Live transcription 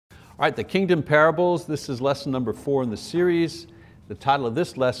All right, the kingdom parables, this is lesson number 4 in the series. The title of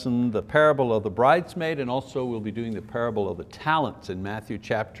this lesson, the parable of the bridesmaid, and also we'll be doing the parable of the talents in Matthew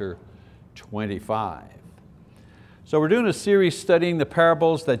chapter 25. So we're doing a series studying the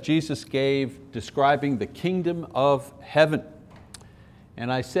parables that Jesus gave describing the kingdom of heaven.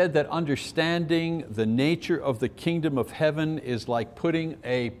 And I said that understanding the nature of the kingdom of heaven is like putting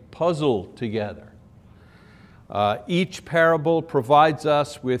a puzzle together. Each parable provides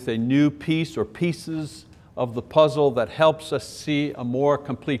us with a new piece or pieces of the puzzle that helps us see a more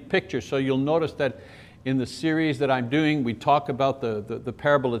complete picture. So you'll notice that in the series that I'm doing, we talk about the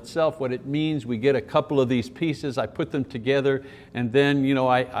parable itself, what it means. We get a couple of these pieces, I put them together, and then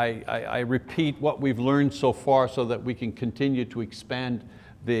I repeat what we've learned so far so that we can continue to expand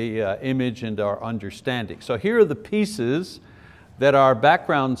the image and our understanding. So here are the pieces that our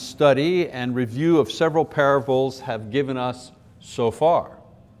background study and review of several parables have given us so far.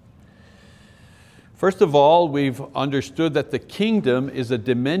 First of all, we've understood that the kingdom is a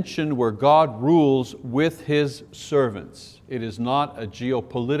dimension where God rules with His servants. It is not a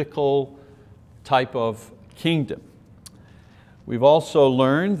geopolitical type of kingdom. We've also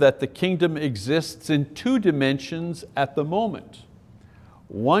learned that the kingdom exists in 2 dimensions at the moment.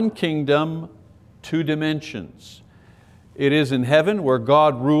 One kingdom, 2 dimensions. It is in heaven where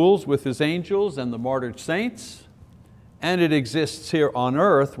God rules with His angels and the martyred saints, and it exists here on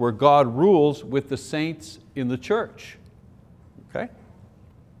earth where God rules with the saints in the church. Okay?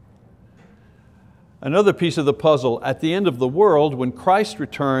 Another piece of the puzzle, at the end of the world, when Christ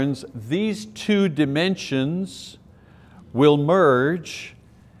returns, these 2 dimensions will merge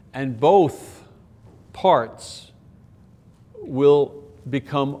and both parts will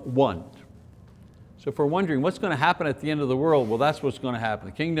become one. So if we're wondering what's going to happen at the end of the world, well, that's what's going to happen.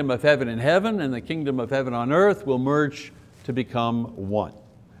 The kingdom of heaven in heaven and the kingdom of heaven on earth will merge to become one.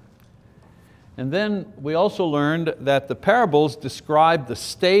 And then we also learned that the parables describe the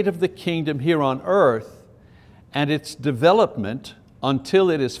state of the kingdom here on earth and its development until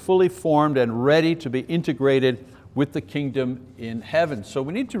it is fully formed and ready to be integrated with the kingdom in heaven. So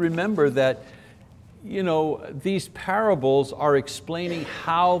we need to remember that these parables are explaining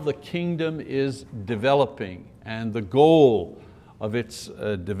how the kingdom is developing and the goal of its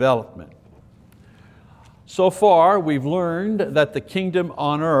development. So far, we've learned that the kingdom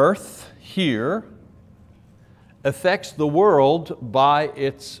on earth here affects the world by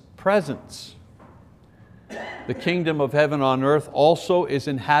its presence. The kingdom of heaven on earth also is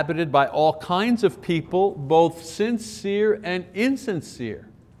inhabited by all kinds of people, both sincere and insincere.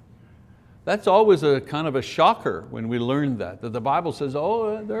 That's always a kind of a shocker when we learn that the Bible says,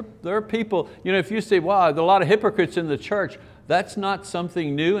 oh, there are people, if you say, wow, there are a lot of hypocrites in the church, that's not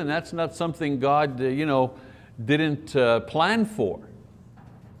something new and that's not something God didn't plan for.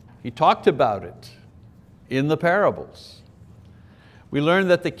 He talked about it in the parables. We learn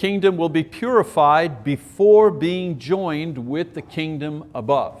that the kingdom will be purified before being joined with the kingdom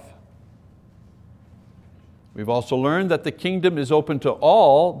above. We've also learned that the kingdom is open to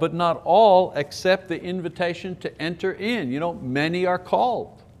all, but not all accept the invitation to enter in. Many are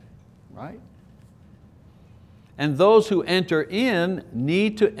called, right? And those who enter in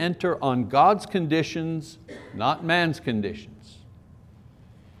need to enter on God's conditions, not man's conditions.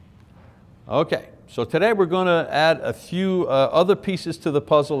 Okay, so today we're going to add a few other pieces to the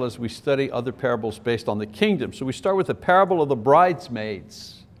puzzle as we study other parables based on the kingdom. So we start with the parable of the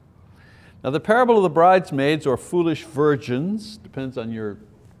bridesmaids. Now the parable of the bridesmaids, or foolish virgins, depends on your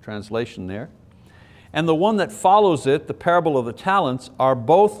translation there, and the one that follows it, the parable of the talents, are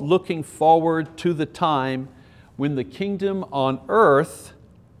both looking forward to the time when the kingdom on earth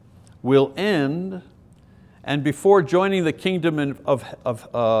will end, and before joining the kingdom of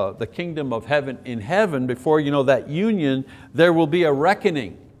heaven in heaven, before that union, there will be a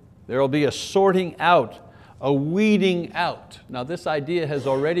reckoning, there will be a sorting out, a weeding out. Now this idea has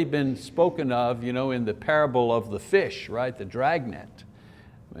already been spoken of in the parable of the fish, right? The dragnet.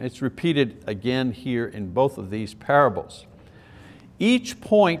 It's repeated again here in both of these parables. Each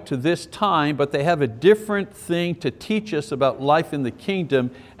point to this time, but they have a different thing to teach us about life in the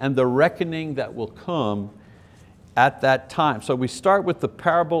kingdom and the reckoning that will come at that time. So we start with the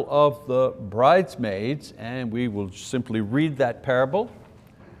parable of the bridesmaids, and we will simply read that parable.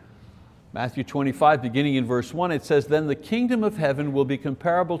 Matthew 25, beginning in verse 1, it says, "Then the kingdom of heaven will be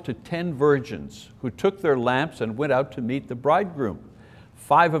comparable to 10 virgins who took their lamps and went out to meet the bridegroom.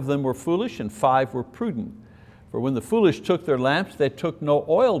 5 of them were foolish and 5 were prudent. For when the foolish took their lamps, they took no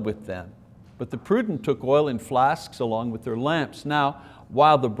oil with them. But the prudent took oil in flasks along with their lamps. Now,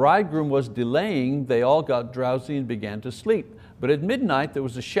 while the bridegroom was delaying, they all got drowsy and began to sleep. But at midnight there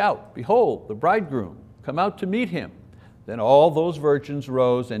was a shout, behold, the bridegroom, come out to meet him. Then all those virgins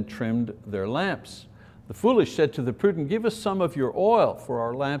rose and trimmed their lamps. The foolish said to the prudent, give us some of your oil, for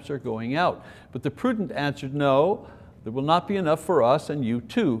our lamps are going out. But the prudent answered, no, there will not be enough for us and you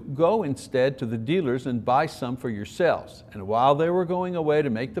too. Go instead to the dealers and buy some for yourselves. And while they were going away to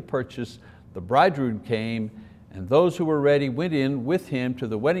make the purchase, the bridegroom came, and those who were ready went in with him to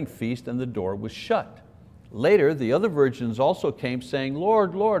the wedding feast, and the door was shut. Later, the other virgins also came, saying,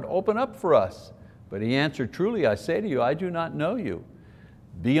 Lord, Lord, open up for us. But he answered, truly I say to you, I do not know you.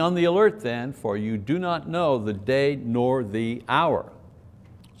 Be on the alert then, for you do not know the day nor the hour.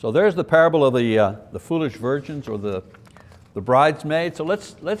 So there's the parable of the foolish virgins, or the bridesmaids. So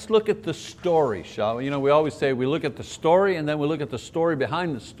let's look at the story, shall we? We always say we look at the story and then we look at the story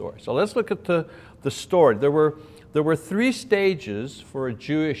behind the story. So let's look at the story. There were three stages for a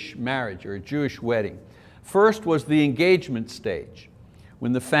Jewish marriage or a Jewish wedding. First was the engagement stage,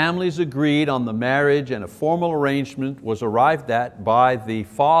 when the families agreed on the marriage and a formal arrangement was arrived at by the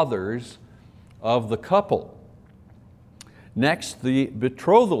fathers of the couple. Next, the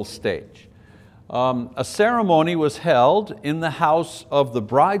betrothal stage. A ceremony was held in the house of the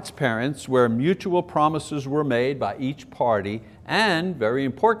bride's parents, where mutual promises were made by each party, and very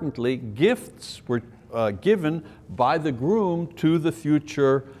importantly, gifts were given by the groom to the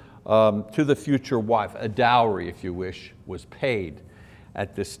future wife. A dowry, if you wish, was paid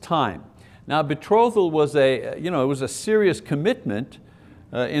at this time. Now, betrothal was it was a serious commitment,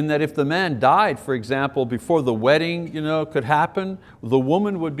 in that if the man died, for example, before the wedding could happen, the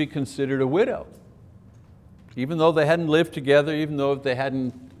woman would be considered a widow. Even though they hadn't lived together, even though they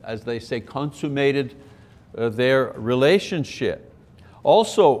hadn't, as they say, consummated their relationship.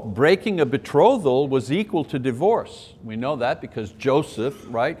 Also, breaking a betrothal was equal to divorce. We know that because Joseph,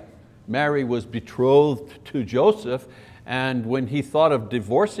 right? Mary was betrothed to Joseph, and when he thought of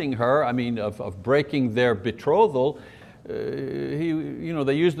divorcing her, of breaking their betrothal,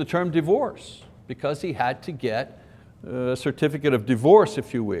 they used the term divorce, because he had to get a certificate of divorce,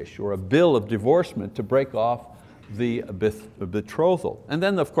 if you wish, or a bill of divorcement to break off the betrothal. And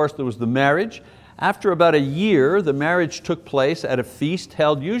then, of course, there was the marriage. After about a year, the marriage took place at a feast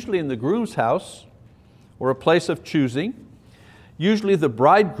held usually in the groom's house or a place of choosing. Usually the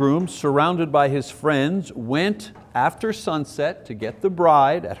bridegroom, surrounded by his friends, went after sunset to get the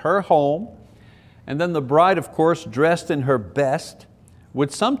bride at her home. And then the bride, of course, dressed in her best,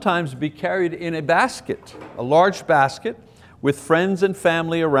 would sometimes be carried in a basket, a large basket, with friends and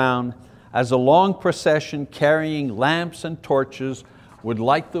family around, as a long procession carrying lamps and torches would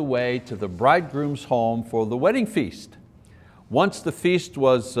light the way to the bridegroom's home for the wedding feast. Once the feast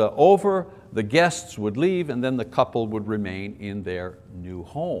was over, the guests would leave, and then the couple would remain in their new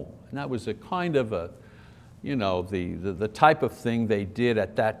home. And that was a kind of the type of thing they did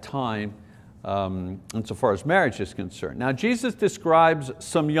at that time, insofar as marriage is concerned. Now, Jesus describes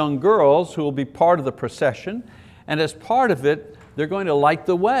some young girls who will be part of the procession, and as part of it, they're going to light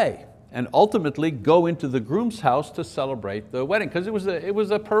the way and ultimately go into the groom's house to celebrate the wedding, because it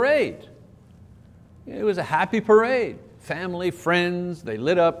was a parade. It was a happy parade. Family, friends, they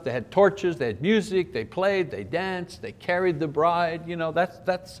lit up, they had torches, they had music, they played, they danced, they carried the bride.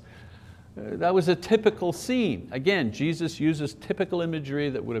 That was a typical scene. Again, Jesus uses typical imagery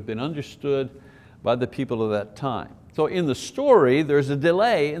that would have been understood by the people of that time. So in the story, there's a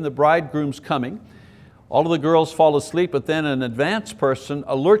delay in the bridegroom's coming. All of the girls fall asleep, but then an advanced person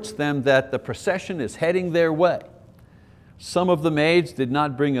alerts them that the procession is heading their way. Some of the maids did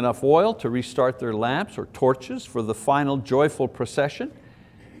not bring enough oil to restart their lamps or torches for the final joyful procession.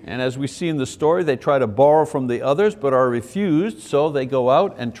 And as we see in the story, they try to borrow from the others but are refused, so they go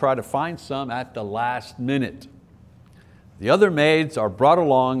out and try to find some at the last minute. The other maids are brought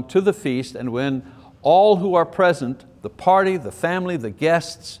along to the feast, and when all who are present, the party, the family, the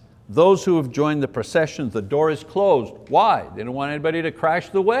guests, those who have joined the procession, the door is closed. Why? They don't want anybody to crash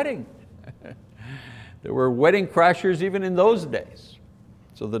the wedding. There were wedding crashers even in those days.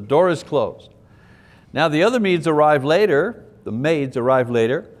 So the door is closed. Now the other maids arrive later.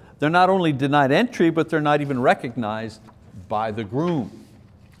 They're not only denied entry, but they're not even recognized by the groom.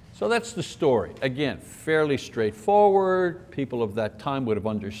 So that's the story. Again, fairly straightforward. People of that time would have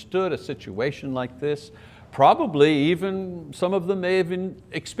understood a situation like this. Probably even some of them may have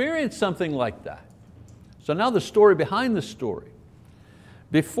experienced something like that. So now the story behind the story.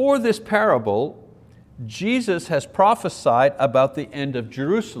 Before this parable, Jesus has prophesied about the end of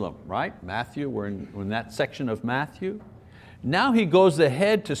Jerusalem, right? Matthew, we're in that section of Matthew. Now he goes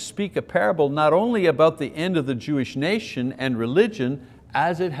ahead to speak a parable not only about the end of the Jewish nation and religion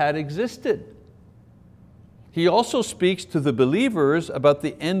as it had existed. He also speaks to the believers about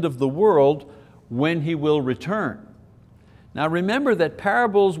the end of the world when He will return. Now remember that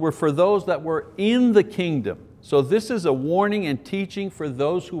parables were for those that were in the kingdom. So this is a warning and teaching for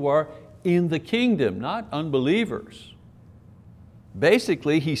those who are in the kingdom, not unbelievers.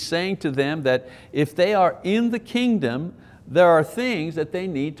 Basically, He's saying to them that if they are in the kingdom, there are things that they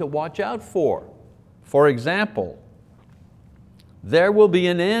need to watch out for. For example, there will be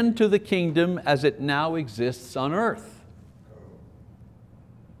an end to the kingdom as it now exists on earth.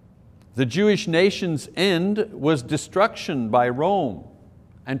 The Jewish nation's end was destruction by Rome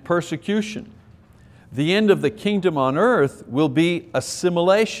and persecution. The end of the kingdom on earth will be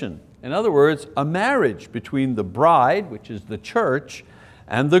assimilation. In other words, a marriage between the bride, which is the church,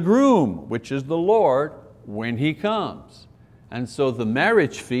 and the groom, which is the Lord, when He comes. And so the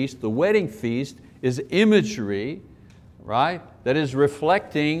marriage feast, the wedding feast, is imagery, right, that is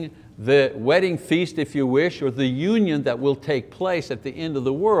reflecting the wedding feast, if you wish, or the union that will take place at the end of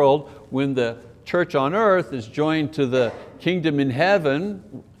the world when the church on earth is joined to the kingdom in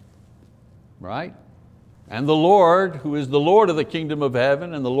heaven, right? And the Lord, who is the Lord of the kingdom of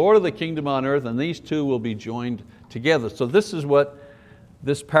heaven and the Lord of the kingdom on earth, and these two will be joined together. So this is what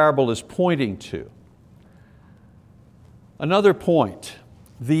this parable is pointing to. Another point,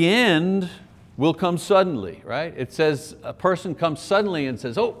 the end will come suddenly, right? It says a person comes suddenly and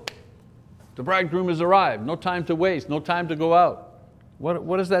says, oh, the bridegroom has arrived, no time to waste, no time to go out.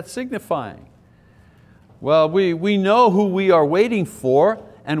 What is that signifying? Well, we know who we are waiting for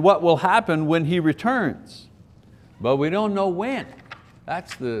and what will happen when He returns, but we don't know when.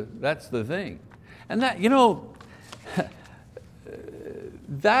 That's the thing. And that, you know,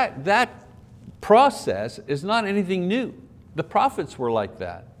 that process is not anything new. The prophets were like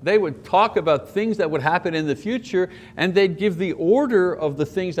that. They would talk about things that would happen in the future, and they'd give the order of the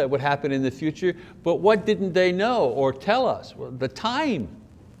things that would happen in the future, but what didn't they know or tell us? Well, the time.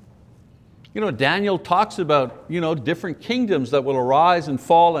 You know, Daniel talks about different kingdoms that will arise and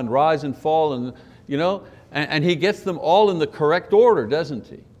fall and rise and fall, and he gets them all in the correct order, doesn't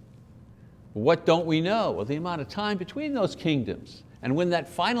he? What don't we know? Well, the amount of time between those kingdoms. And when that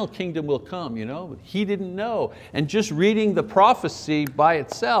final kingdom will come, he didn't know. And just reading the prophecy by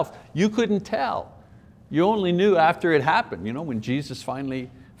itself, you couldn't tell. You only knew after it happened, when Jesus finally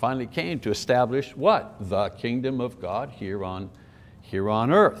came to establish what? The kingdom of God here on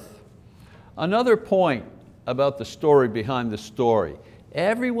earth. Another point about the story behind the story.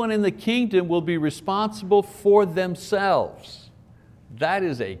 Everyone in the kingdom will be responsible for themselves. That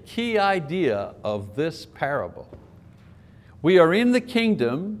is a key idea of this parable. We are in the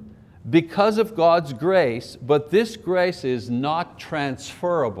kingdom because of God's grace, but this grace is not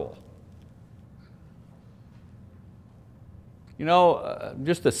transferable.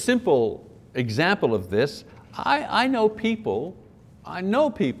 Just a simple example of this, I know people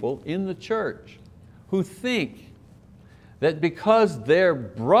in the church who think that because their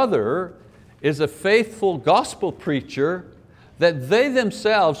brother is a faithful gospel preacher, that they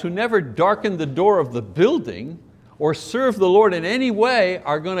themselves, who never darkened the door of the building or serve the Lord in any way,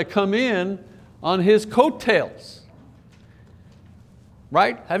 are going to come in on his coattails.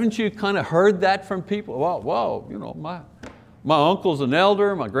 Right? Haven't you kind of heard that from people? Well, my uncle's an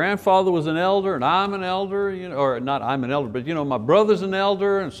elder, my grandfather was an elder, and I'm an elder, or not I'm an elder, but my brother's an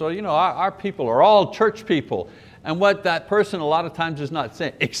elder, and so our people are all church people. And what that person a lot of times is not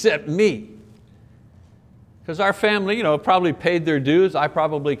saying, except me. Because our family probably paid their dues, I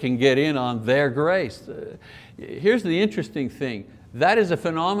probably can get in on their grace. Here's the interesting thing. That is a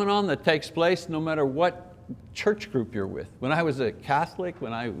phenomenon that takes place no matter what church group you're with. When I was a Catholic,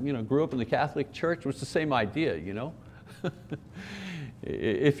 when I grew up in the Catholic Church, it was the same idea.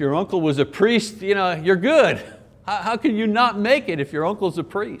 If your uncle was a priest, you're good. How can you not make it if your uncle's a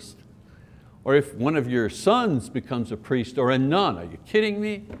priest? Or if one of your sons becomes a priest or a nun, are you kidding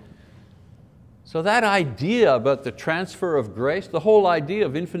me? So that idea about the transfer of grace, the whole idea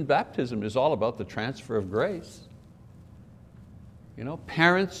of infant baptism is all about the transfer of grace.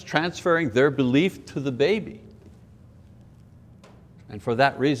 Parents transferring their belief to the baby. And for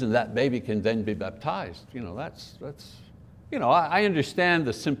that reason, that baby can then be baptized. I understand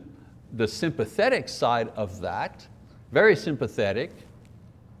the sympathetic side of that, very sympathetic,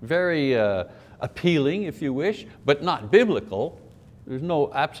 very appealing, if you wish, but not biblical. There's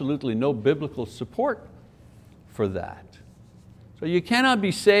absolutely no biblical support for that. So you cannot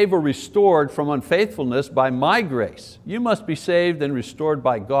be saved or restored from unfaithfulness by my grace. You must be saved and restored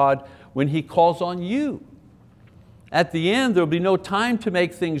by God when He calls on you. At the end, there will be no time to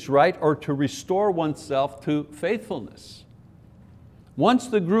make things right or to restore oneself to faithfulness. Once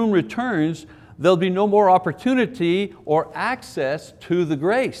the groom returns, there'll be no more opportunity or access to the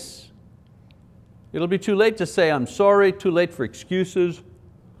grace. It'll be too late to say, I'm sorry, too late for excuses.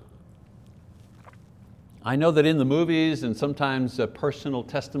 I know that in the movies and sometimes personal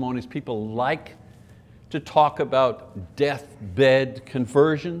testimonies, people like to talk about deathbed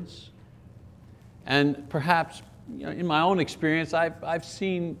conversions. And perhaps in my own experience, I've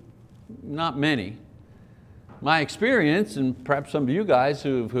seen not many. My experience, and perhaps some of you guys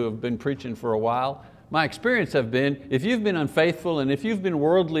who have been preaching for a while, my experience have been, if you've been unfaithful and if you've been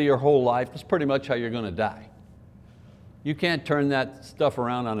worldly your whole life, that's pretty much how you're going to die. You can't turn that stuff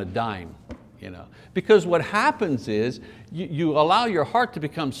around on a dime. Because what happens is you allow your heart to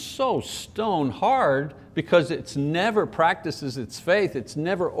become so stone hard because it's never practices its faith, it's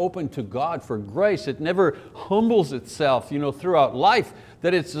never open to God for grace, it never humbles itself throughout life,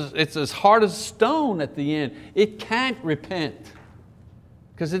 that it's as hard as stone at the end. It can't repent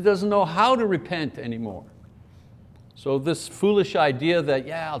because it doesn't know how to repent anymore. So this foolish idea that,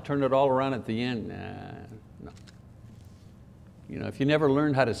 yeah, I'll turn it all around at the end, nah. If you never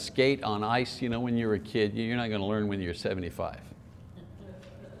learned how to skate on ice when you were a kid, you're not going to learn when you're 75.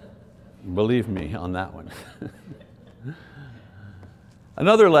 Believe me on that one.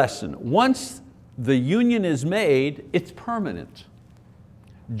 Another lesson, once the union is made, it's permanent.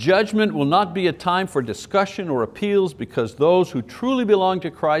 Judgment will not be a time for discussion or appeals because those who truly belong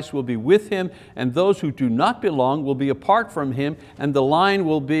to Christ will be with Him and those who do not belong will be apart from Him and the line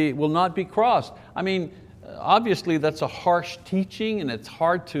will not be crossed. I mean, obviously that's a harsh teaching and it's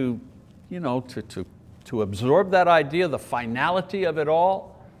hard to absorb that idea, the finality of it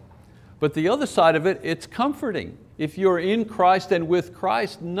all. But the other side of it, it's comforting. If you're in Christ and with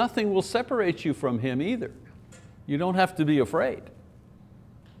Christ, nothing will separate you from Him either. You don't have to be afraid.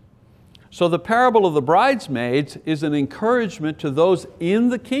 So the parable of the bridesmaids is an encouragement to those in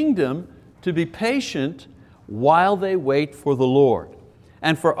the kingdom to be patient while they wait for the Lord.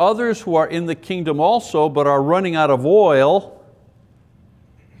 And for others who are in the kingdom also but are running out of oil,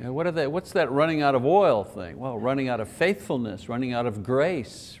 what's that running out of oil thing? Well, running out of faithfulness, running out of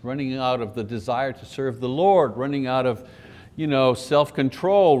grace, running out of the desire to serve the Lord, running out of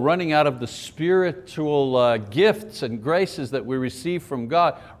self-control, running out of the spiritual gifts and graces that we receive from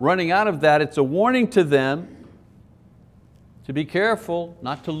God. Running out of that, it's a warning to them to be careful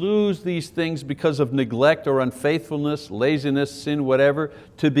not to lose these things because of neglect or unfaithfulness, laziness, sin, whatever,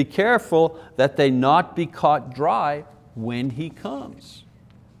 to be careful that they not be caught dry when He comes.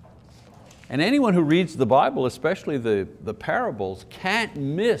 And anyone who reads the Bible, especially the parables, can't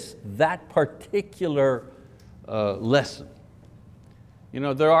miss that particular lesson.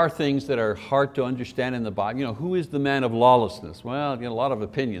 There are things that are hard to understand in the Bible. Who is the man of lawlessness? Well, a lot of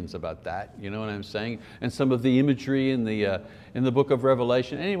opinions about that, you know what I'm saying? And some of the imagery in the book of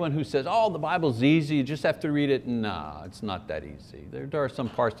Revelation. Anyone who says, oh, the Bible's easy, you just have to read it, no, it's not that easy. There are some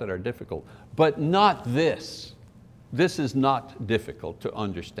parts that are difficult, but not this. This is not difficult to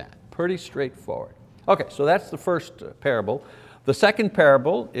understand, pretty straightforward. Okay, so that's the first parable. The second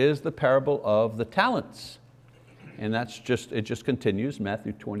parable is the parable of the talents. And it just continues,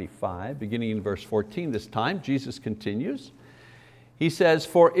 Matthew 25, beginning in verse 14 this time, Jesus continues. He says,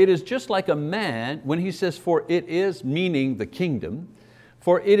 for it is just like a man, when he says for it is, meaning the kingdom,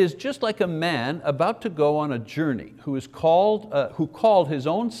 for it is just like a man about to go on a journey who called his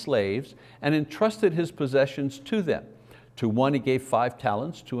own slaves and entrusted his possessions to them. To one he gave 5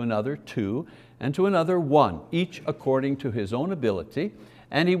 talents, to another 2, and to another 1, each according to his own ability,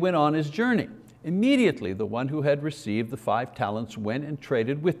 and he went on his journey. Immediately the one who had received the 5 talents went and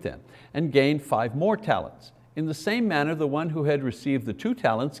traded with them and gained 5 more talents. In the same manner the one who had received the 2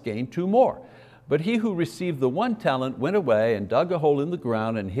 talents gained 2 more. But he who received the 1 talent went away and dug a hole in the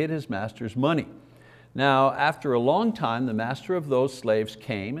ground and hid his master's money. Now after a long time the master of those slaves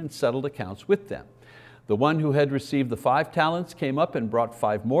came and settled accounts with them. The one who had received the 5 talents came up and brought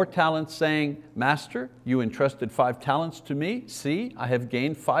 5 more talents, saying, Master, you entrusted 5 talents to me. See, I have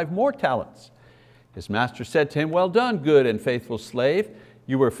gained 5 more talents. His master said to him, well done, good and faithful slave.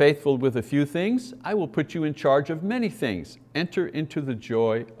 You were faithful with a few things. I will put you in charge of many things. Enter into the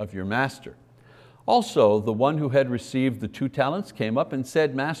joy of your master. Also, the one who had received the 2 talents came up and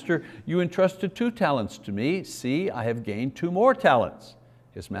said, Master, you entrusted 2 talents to me. See, I have gained 2 more talents.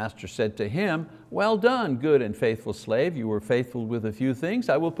 His master said to him, well done, good and faithful slave. You were faithful with a few things.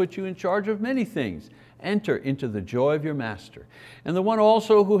 I will put you in charge of many things. Enter into the joy of your master. And the one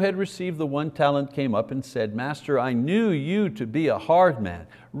also who had received the 1 talent came up and said, Master, I knew you to be a hard man,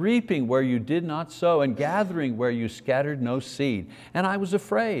 reaping where you did not sow and gathering where you scattered no seed. And I was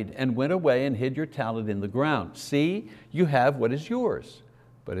afraid and went away and hid your talent in the ground. See, you have what is yours.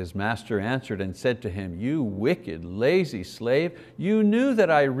 But his master answered and said to him, you wicked, lazy slave, you knew that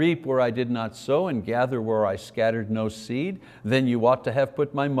I reap where I did not sow and gather where I scattered no seed. Then you ought to have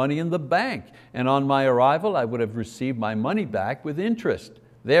put my money in the bank, and on my arrival I would have received my money back with interest.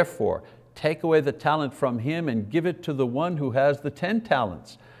 Therefore, take away the talent from him and give it to the one who has the 10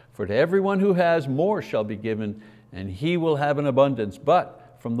 talents. For to everyone who has, more shall be given, and he will have an abundance.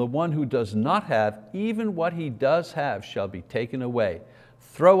 But from the one who does not have, even what he does have shall be taken away.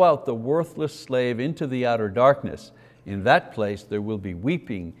 Throw out the worthless slave into the outer darkness. In that place there will be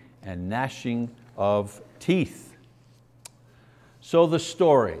weeping and gnashing of teeth. So the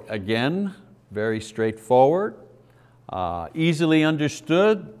story, again, very straightforward, easily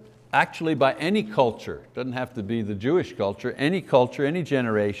understood, actually by any culture. It doesn't have to be the Jewish culture, any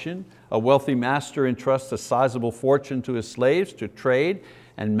generation. A wealthy master entrusts a sizable fortune to his slaves to trade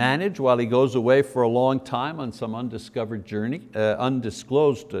and manage while he goes away for a long time on some undisclosed journey.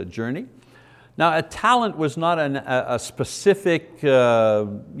 Now, a talent was not a specific, a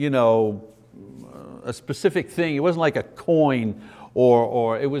specific thing. It wasn't like a coin,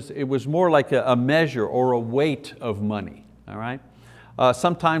 or it was more like a measure or a weight of money. All right.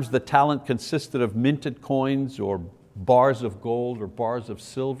 Sometimes the talent consisted of minted coins or bars of gold or bars of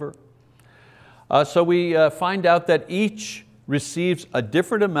silver. So we find out that each receives a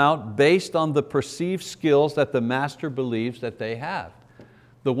different amount based on the perceived skills that the master believes that they have.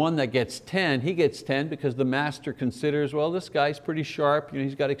 The one that gets 10, he gets 10 because the master considers, well, this guy's pretty sharp,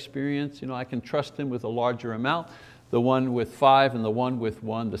 he's got experience, I can trust him with a larger amount. The one with 5 and the one with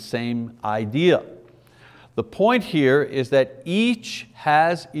 1, the same idea. The point here is that each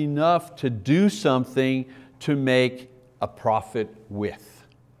has enough to do something to make a profit with.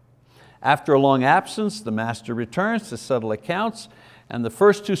 After a long absence, the master returns to settle accounts, and the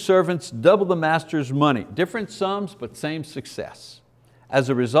first 2 servants double the master's money. Different sums, but same success. As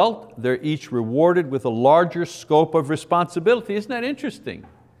a result, they're each rewarded with a larger scope of responsibility. Isn't that interesting?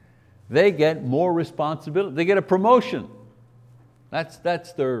 They get more responsibility. They get a promotion. That's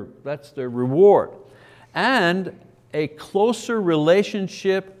their reward. And a closer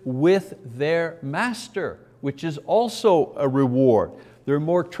relationship with their master, which is also a reward. They're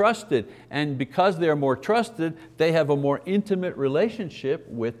more trusted, and because they're more trusted, they have a more intimate relationship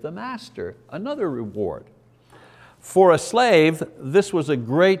with the master, another reward. For a slave, this was a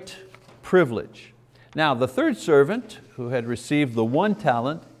great privilege. Now, the 3rd servant, who had received the 1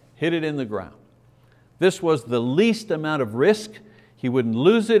 talent, hid it in the ground. This was the least amount of risk. He wouldn't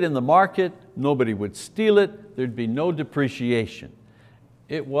lose it in the market, nobody would steal it, there'd be no depreciation.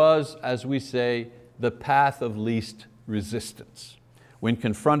 It was, as we say, the path of least resistance. When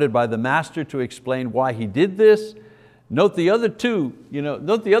confronted by the master to explain why he did this, note the other two,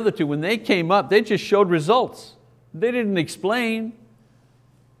 when they came up, they just showed results. They didn't explain.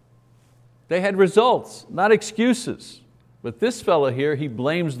 They had results, not excuses. But this fellow here, he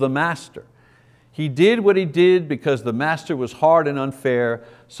blames the master. He did what he did because the master was hard and unfair,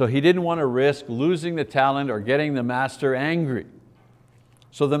 so he didn't want to risk losing the talent or getting the master angry.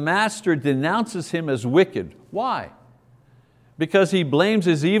 So the master denounces him as wicked. Why? Because he blames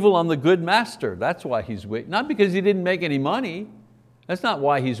his evil on the good master. That's why he's wicked. Not because he didn't make any money. That's not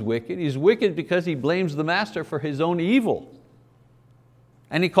why he's wicked. He's wicked because he blames the master for his own evil.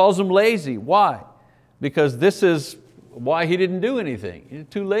 And he calls him lazy. Why? Because this is why he didn't do anything. He's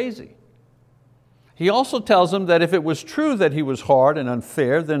too lazy. He also tells him that if it was true that he was hard and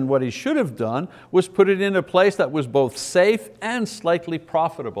unfair, then what he should have done was put it in a place that was both safe and slightly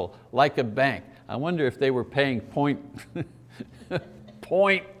profitable, like a bank. I wonder if they were paying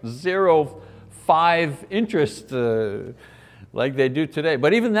 0.05 interest like they do today.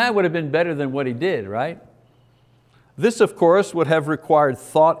 But even that would have been better than what he did, right? This, of course, would have required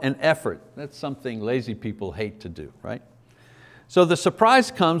thought and effort. That's something lazy people hate to do, right? So the surprise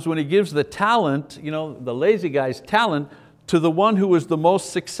comes when he gives the talent, the lazy guy's talent, to the one who was the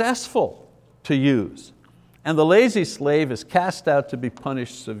most successful to use. And the lazy slave is cast out to be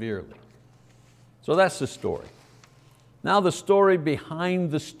punished severely. So that's the story. Now the story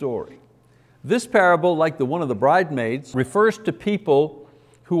behind the story. This parable, like the one of the bridesmaids, refers to people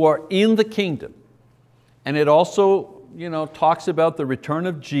who are in the kingdom. And it also talks about the return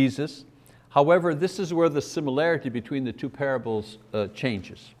of Jesus. However, this is where the similarity between the 2 parables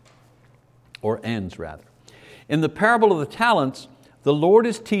changes, or ends rather. In the parable of the talents, the Lord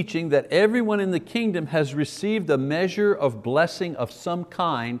is teaching that everyone in the kingdom has received a measure of blessing of some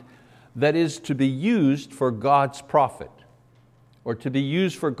kind that is to be used for God's profit, or to be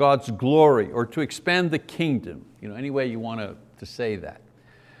used for God's glory, or to expand the kingdom, any way you want to say that.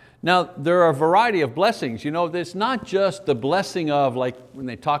 Now, there are a variety of blessings. You know, there's not just the blessing of, like when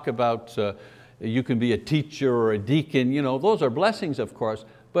they talk about you can be a teacher or a deacon, you know, those are blessings, of course,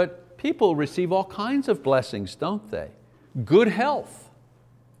 but people receive all kinds of blessings, don't they? Good health.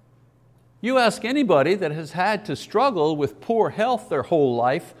 You ask anybody that has had to struggle with poor health their whole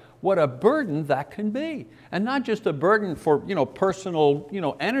life, what a burden that can be. And not just a burden for personal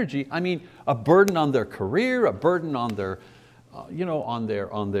energy, I mean a burden on their career, a burden on their, on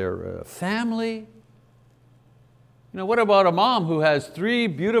their family. What about a mom who has 3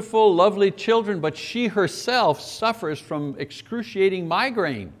 beautiful, lovely children, but she herself suffers from excruciating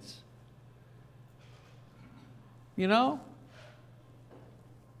migraines?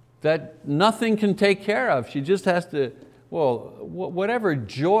 That nothing can take care of. She just has to, well, whatever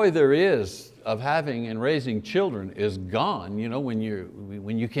joy there is of having and raising children is gone when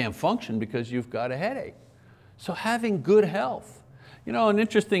you can't function because you've got a headache. So having good health. An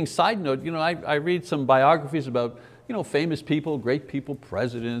interesting side note, I read some biographies about famous people, great people,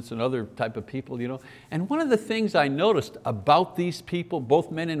 presidents and other type of people. And one of the things I noticed about these people, both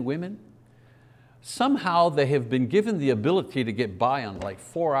men and women, somehow they have been given the ability to get by on like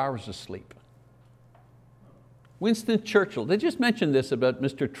 4 hours of sleep. Winston Churchill, they just mentioned this about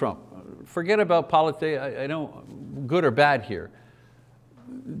Mr. Trump. Forget about politics, I don't, good or bad here.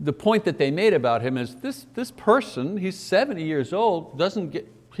 The point that they made about him is this person, he's 70 years old,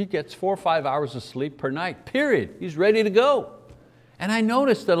 he gets 4 or 5 hours of sleep per night, period. He's ready to go. And I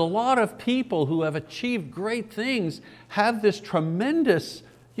noticed that a lot of people who have achieved great things have this tremendous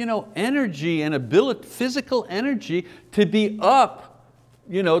energy and ability, physical energy to be up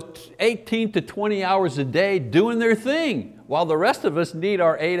 18 to 20 hours a day doing their thing, while the rest of us need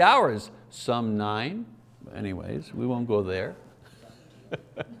our 8 hours, some 9. Anyways, we won't go there.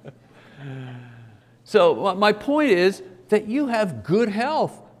 So my point is that you have good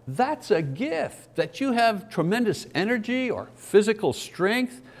health. That's a gift. That you have tremendous energy or physical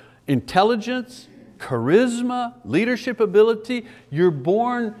strength, intelligence, charisma, leadership ability. You're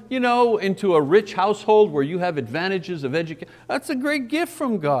born into a rich household where you have advantages of education. That's a great gift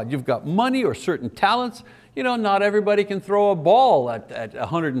from God. You've got money or certain talents. Not everybody can throw a ball at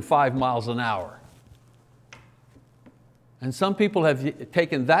 105 miles an hour. And some people have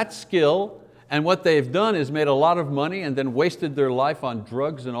taken that skill and what they've done is made a lot of money and then wasted their life on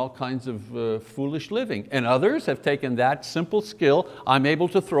drugs and all kinds of foolish living. And others have taken that simple skill, I'm able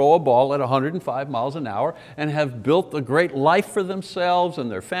to throw a ball at 105 miles an hour, and have built a great life for themselves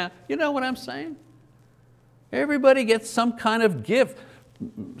and their family. You know what I'm saying? Everybody gets some kind of gift.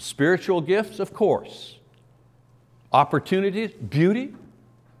 Spiritual gifts, of course. Opportunities, beauty.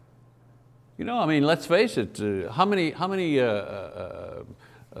 Let's face it, how many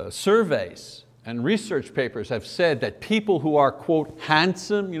surveys and research papers have said that people who are, quote,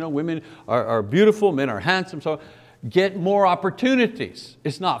 handsome, women are beautiful, men are handsome, so get more opportunities.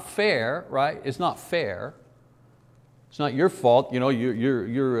 It's not fair, right? It's not fair. It's not your fault.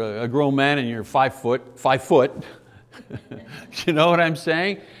 You're a grown man and you're 5 foot. You know what I'm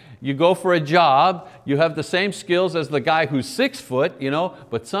saying? You go for a job, you have the same skills as the guy who's 6 foot,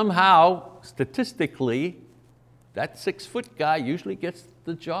 but somehow, statistically, that 6 foot guy usually gets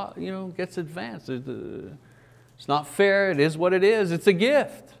the job, gets advanced. It's not fair, it is what it is, it's a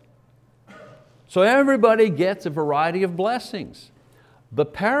gift. So everybody gets a variety of blessings. The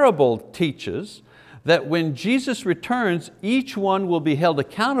parable teaches that when Jesus returns, each one will be held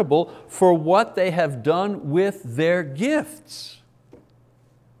accountable for what they have done with their gifts.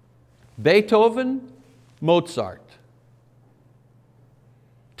 Beethoven, Mozart,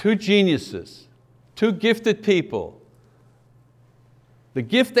 2 geniuses, 2 gifted people. The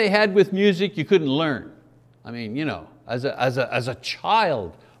gift they had with music you couldn't learn. As a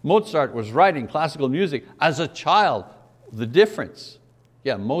child, Mozart was writing classical music. As a child, the difference.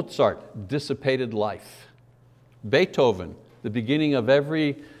 Yeah, Mozart, dissipated life. Beethoven, the beginning of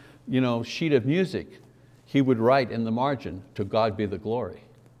every sheet of music, he would write in the margin, "To God be the glory."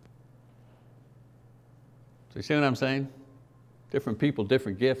 So you see what I'm saying? Different people,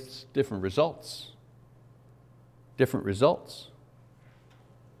 different gifts, different results. Different results.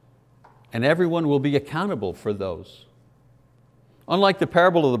 And everyone will be accountable for those. Unlike the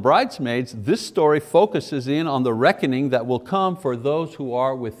parable of the bridesmaids, this story focuses in on the reckoning that will come for those who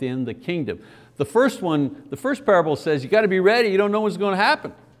are within the kingdom. The first parable says you got to be ready, you don't know what's going to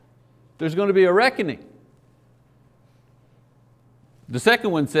happen. There's going to be a reckoning. The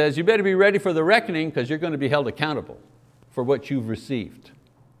second one says you better be ready for the reckoning because you're going to be held accountable for what you've received.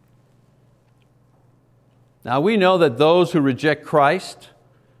 Now we know that those who reject Christ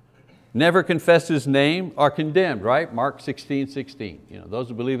never confess His name are condemned, right? Mark 16:16. Those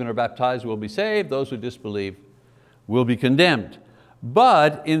who believe and are baptized will be saved, those who disbelieve will be condemned.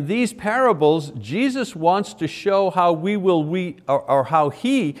 But in these parables, Jesus wants to show how He will weed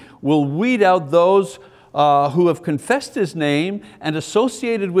out those who have confessed His name and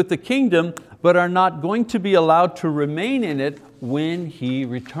associated with the kingdom, but are not going to be allowed to remain in it when He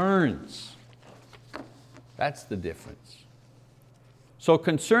returns. That's the difference. So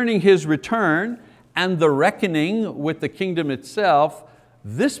concerning His return and the reckoning with the kingdom itself,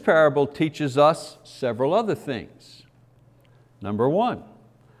 this parable teaches us several other things. Number one,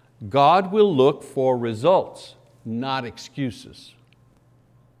 God will look for results, not excuses.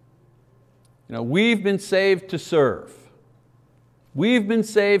 We've been saved to serve. We've been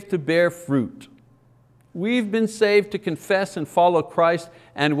saved to bear fruit. We've been saved to confess and follow Christ,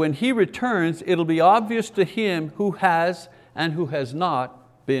 and when He returns, it'll be obvious to Him who has and who has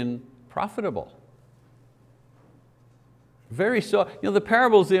not been profitable. Very so. The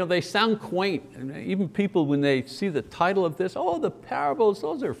parables, they sound quaint. Even people, when they see the title of this, oh, the parables,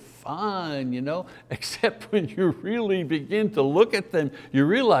 those are fun, except when you really begin to look at them, you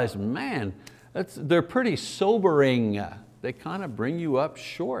realize, man, they're pretty sobering. They kind of bring you up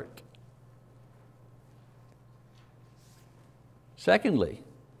short. Secondly,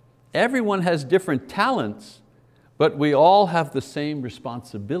 everyone has different talents, but we all have the same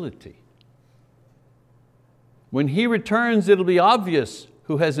responsibility. When He returns, it'll be obvious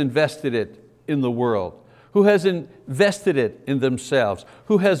who has invested it in the world, who has invested it in themselves,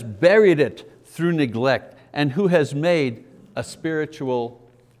 who has buried it through neglect, and who has made a spiritual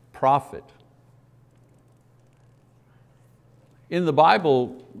profit. In the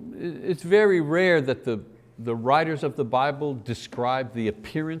Bible, it's very rare that the writers of the Bible describe the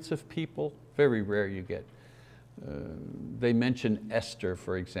appearance of people. Very rare you get. They mention Esther,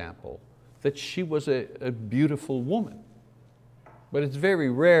 for example, that she was a beautiful woman. But it's very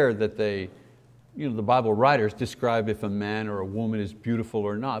rare that the Bible writers describe if a man or a woman is beautiful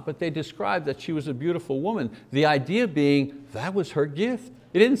or not, but they describe that she was a beautiful woman. The idea being that was her gift.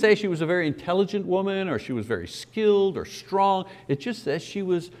 It didn't say she was a very intelligent woman or she was very skilled or strong. It just says she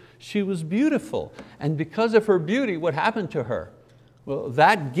was beautiful. And because of her beauty, what happened to her? Well,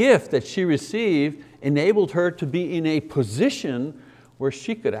 that gift that she received enabled her to be in a position where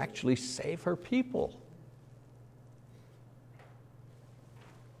she could actually save her people.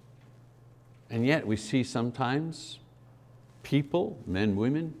 And yet we see sometimes people, men,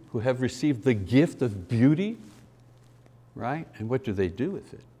 women, who have received the gift of beauty, right? And what do they do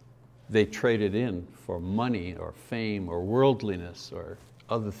with it? They trade it in for money or fame or worldliness or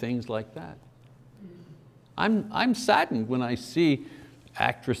other things like that. I'm saddened when I see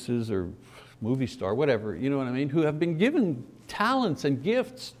actresses or movie star, whatever, you know what I mean, who have been given talents and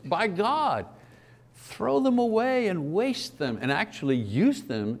gifts by God, throw them away and waste them and actually use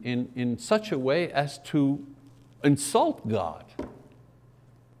them in such a way as to insult God.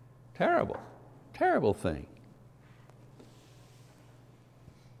 Terrible, terrible thing.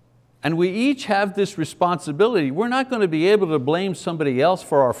 And we each have this responsibility. We're not going to be able to blame somebody else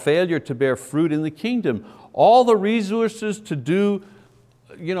for our failure to bear fruit in the kingdom. All the resources to do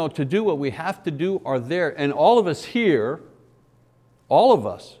what we have to do are there. And all of us here, all of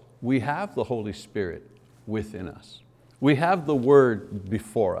us, we have the Holy Spirit within us. We have the Word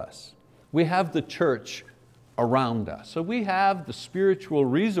before us. We have the church around us. So we have the spiritual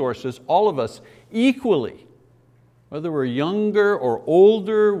resources, all of us, equally. Whether we're younger or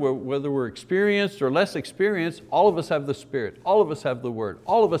older, whether we're experienced or less experienced, all of us have the Spirit, all of us have the Word,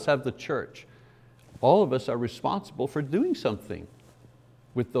 all of us have the church. All of us are responsible for doing something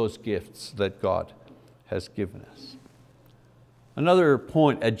with those gifts that God has given us. Another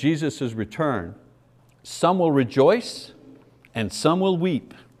point, at Jesus' return, some will rejoice and some will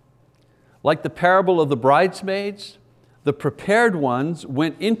weep. Like the parable of the bridesmaids, the prepared ones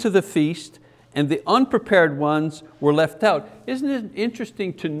went into the feast and the unprepared ones were left out. Isn't it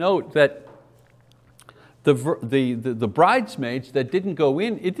interesting to note that the bridesmaids that didn't go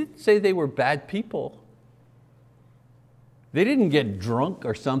in, it didn't say they were bad people. They didn't get drunk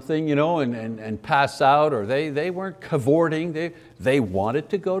or something, and pass out, or they weren't cavorting. They wanted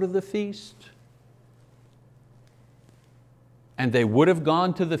to go to the feast. And they would have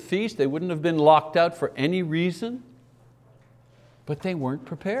gone to the feast. They wouldn't have been locked out for any reason, but they weren't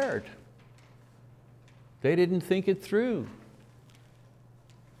prepared. They didn't think it through.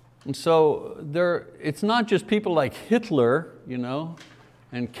 And so it's not just people like Hitler,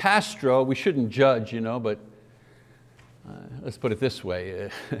 and Castro. We shouldn't judge, but let's put it this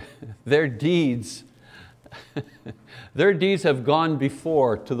way. Their deeds Their deeds have gone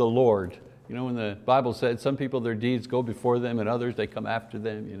before to the Lord. You know, when the Bible said some people, their deeds go before them, and others, they come after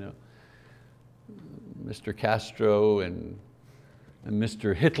them. You know, Mr. Castro and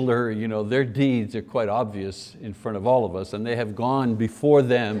Mr. Hitler, you know, their deeds are quite obvious in front of all of us, and they have gone before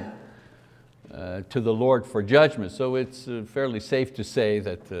them to the Lord for judgment. So it's fairly safe to say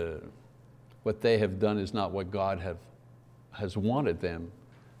that what they have done is not what God has wanted them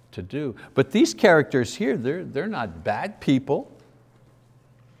to do. But these characters here, they're not bad people.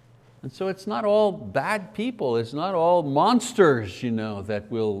 And so it's not all bad people, it's not all monsters, you know,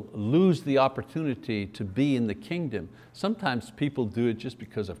 that will lose the opportunity to be in the kingdom. Sometimes people do it just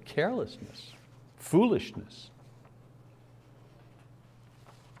because of carelessness, foolishness.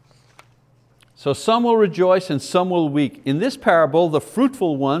 So some will rejoice and some will weep. In this parable, the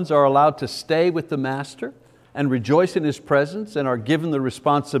fruitful ones are allowed to stay with the master and rejoice in his presence and are given the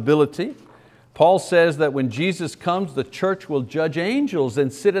responsibility. Paul says that when Jesus comes, the church will judge angels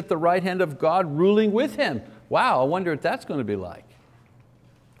and sit at the right hand of God ruling with Him. Wow, I wonder what that's going to be like.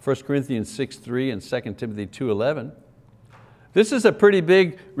 1 Corinthians 6:3 and 2 Timothy 2:11. This is a pretty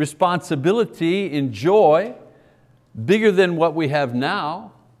big responsibility in joy, bigger than what we have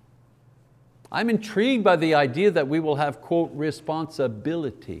now. I'm intrigued by the idea that we will have, quote,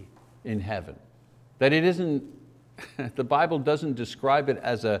 responsibility in heaven. That it isn't, the Bible doesn't describe it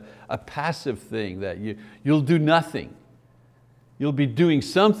as a passive thing, that you'll do nothing. You'll be doing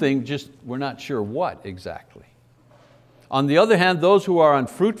something, just we're not sure what exactly. On the other hand, those who are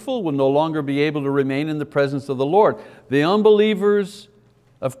unfruitful will no longer be able to remain in the presence of the Lord. The unbelievers,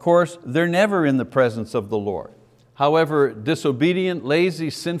 of course, they're never in the presence of the Lord. However, disobedient,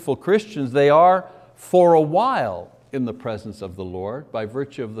 lazy, sinful Christians, they are for a while in the presence of the Lord by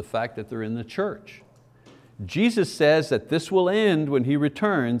virtue of the fact that they're in the church. Jesus says that this will end when He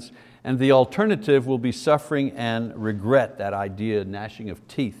returns, and the alternative will be suffering and regret, that idea, gnashing of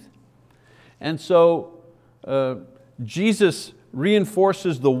teeth. And so Jesus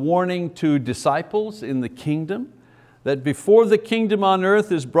reinforces the warning to disciples in the kingdom that before the kingdom on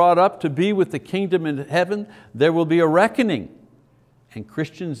earth is brought up to be with the kingdom in heaven, there will be a reckoning. And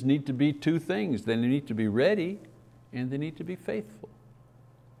Christians need to be two things. They need to be ready and they need to be faithful.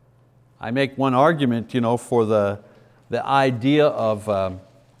 I make one argument, you know, for the idea of,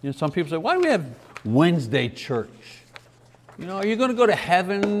 you know, some people say, why do we have Wednesday church? You know, are you going to go to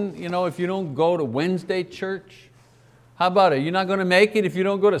heaven, you know, if you don't go to Wednesday church? How about it? You're not going to make it if you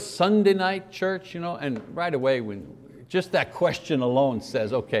don't go to Sunday night church, you know? And right away, when just that question alone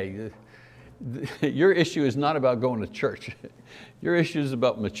says, okay, your issue is not about going to church. Your issue is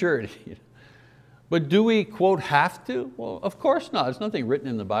about maturity. But do we, quote, have to? Well, of course not. There's nothing written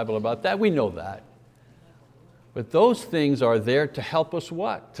in the Bible about that. We know that. But those things are there to help us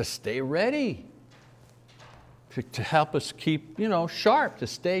what? To stay ready. To help us keep, you know, sharp, to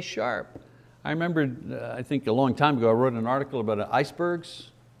stay sharp. I remember, I think a long time ago, I wrote an article about icebergs.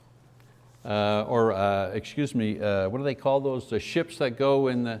 Excuse me, what do they call those? The ships that go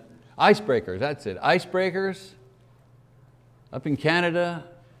in the, icebreakers, that's it. Icebreakers up in Canada,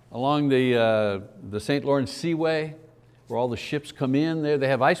 along the St. Lawrence Seaway, where all the ships come in there. They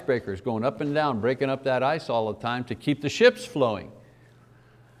have icebreakers going up and down, breaking up that ice all the time to keep the ships flowing.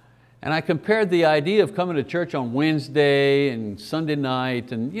 And I compared the idea of coming to church on Wednesday and Sunday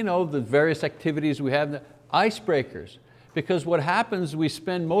night and, you know, the various activities we have, icebreakers. Because what happens, we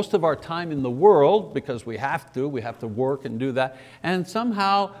spend most of our time in the world because we have to work and do that, and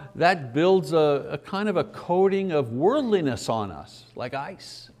somehow that builds a kind of a coating of worldliness on us, like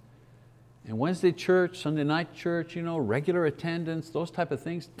ice. And Wednesday church, Sunday night church, you know, regular attendance, those type of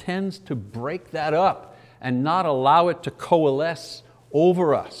things tends to break that up and not allow it to coalesce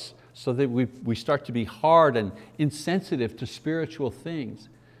over us so that we start to be hard and insensitive to spiritual things.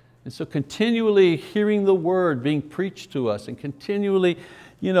 And so continually hearing the word being preached to us and continually,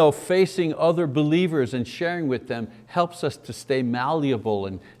 you know, facing other believers and sharing with them helps us to stay malleable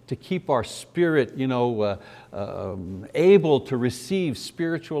and to keep our spirit, you know, able to receive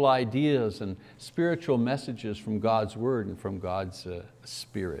spiritual ideas and spiritual messages from God's word and from God's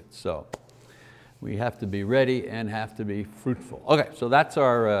Spirit. So we have to be ready and have to be fruitful. Okay, so that's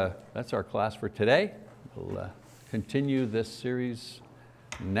our class for today. We'll continue this series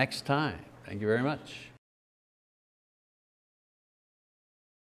next time. Thank you very much.